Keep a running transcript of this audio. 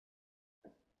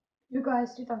You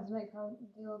guys 2 times a week, how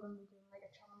they are going to be doing like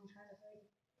a challenge kind of thing.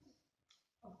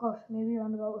 Of course, maybe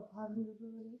around about 500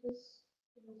 milliliters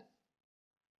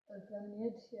of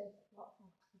lemonade, yeah,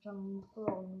 which I'm full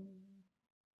on.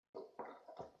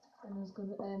 And I was gonna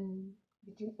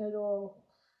be drinking it all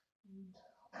and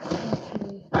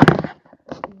hopefully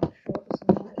in the shortest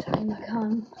amount of time I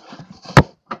can.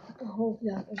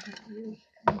 Hopefully I can get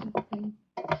kind of thing.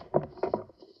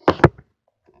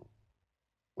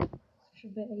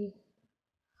 Should be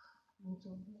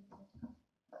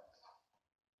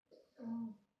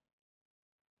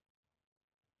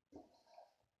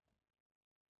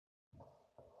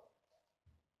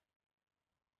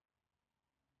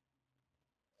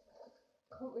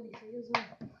can't really see as well.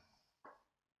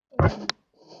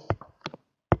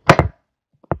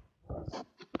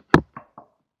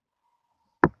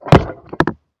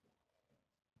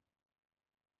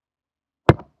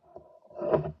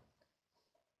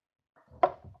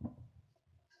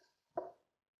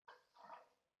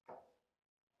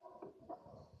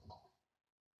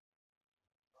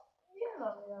 Yeah,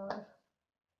 that'll be alright.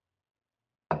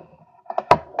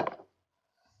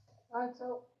 Alright,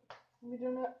 so we're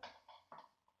doing it.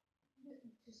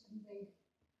 Just gonna be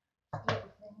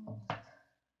little things.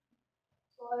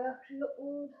 So I actually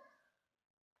upload.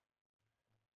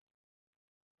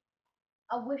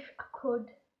 I wish I could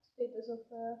speed this up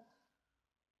there,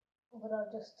 but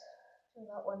I'll just do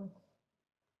that one.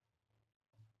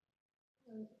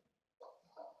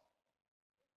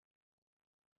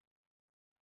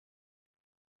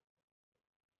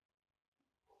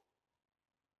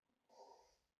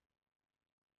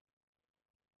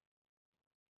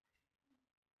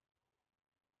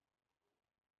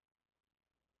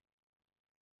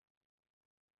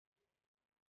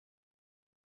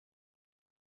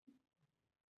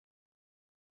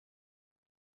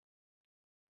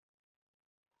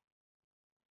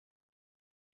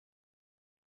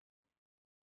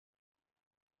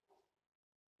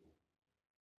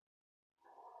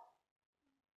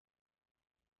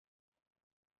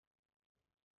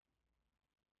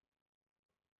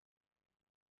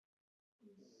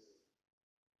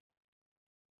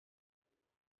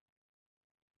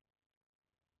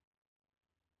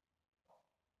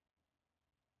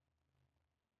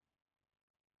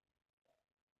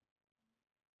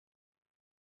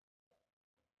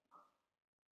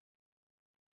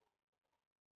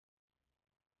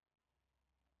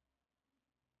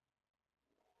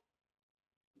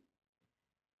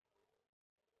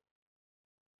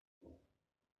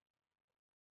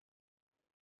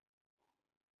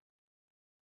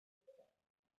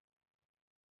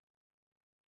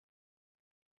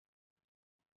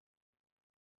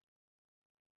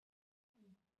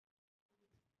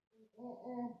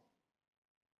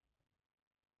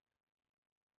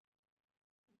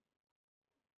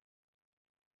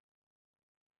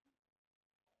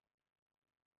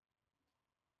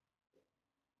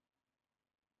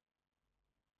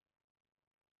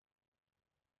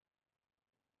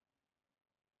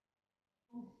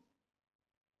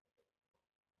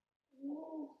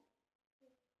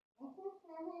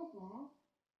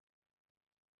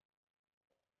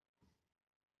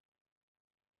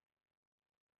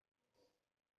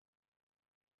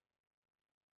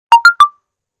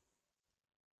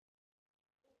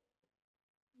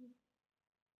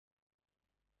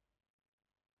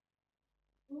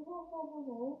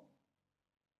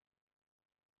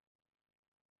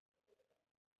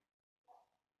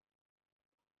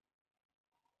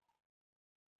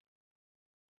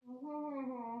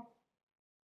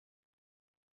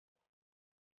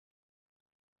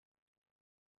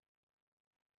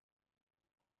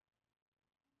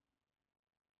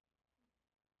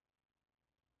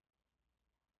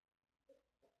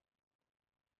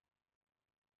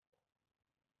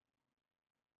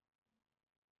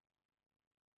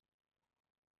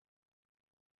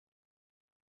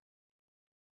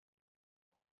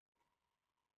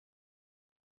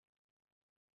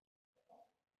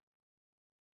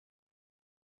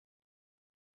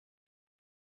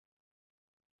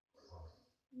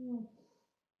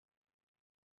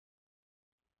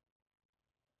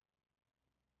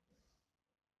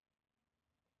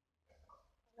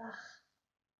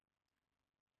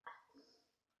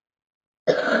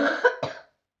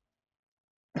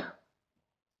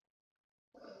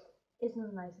 Isn't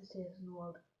the nicest taste in the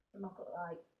world. I'm not gonna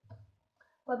lie.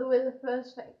 By the way, the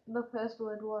first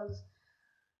word was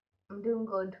I'm doing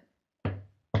good.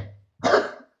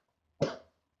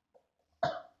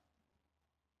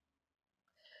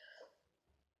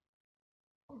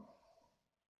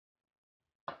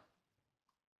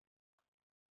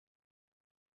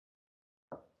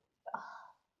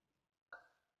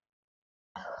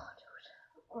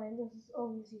 I mean, this is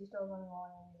obviously still going on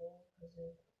anyway because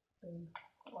of the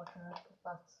watching it, but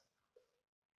that's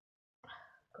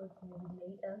good maybe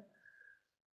later.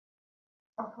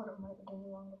 I thought it might have been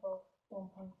around about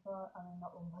 1.5, I mean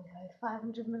not 1.5,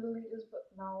 500 milliliters,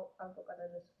 but now I've looked at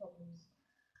it, it's probably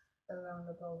around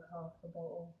about half the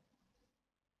bottle.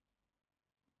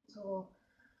 So,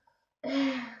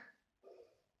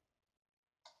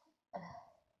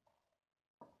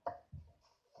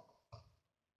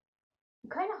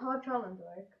 kind of hard challenge,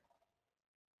 like.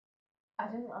 I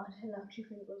didn't actually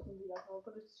think it was going to be that hard,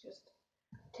 but it's just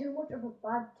too much of a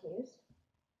bad taste.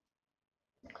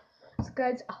 So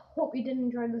guys, I hope you did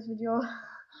enjoy this video.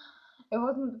 It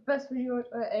wasn't the best video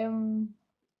to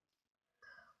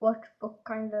watch, but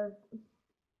kind of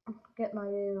get an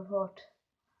idea of what.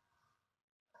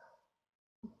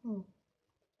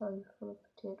 Sorry for the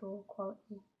potato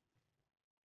quality.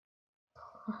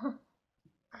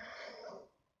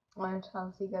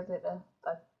 I'll see you guys later.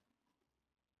 Bye.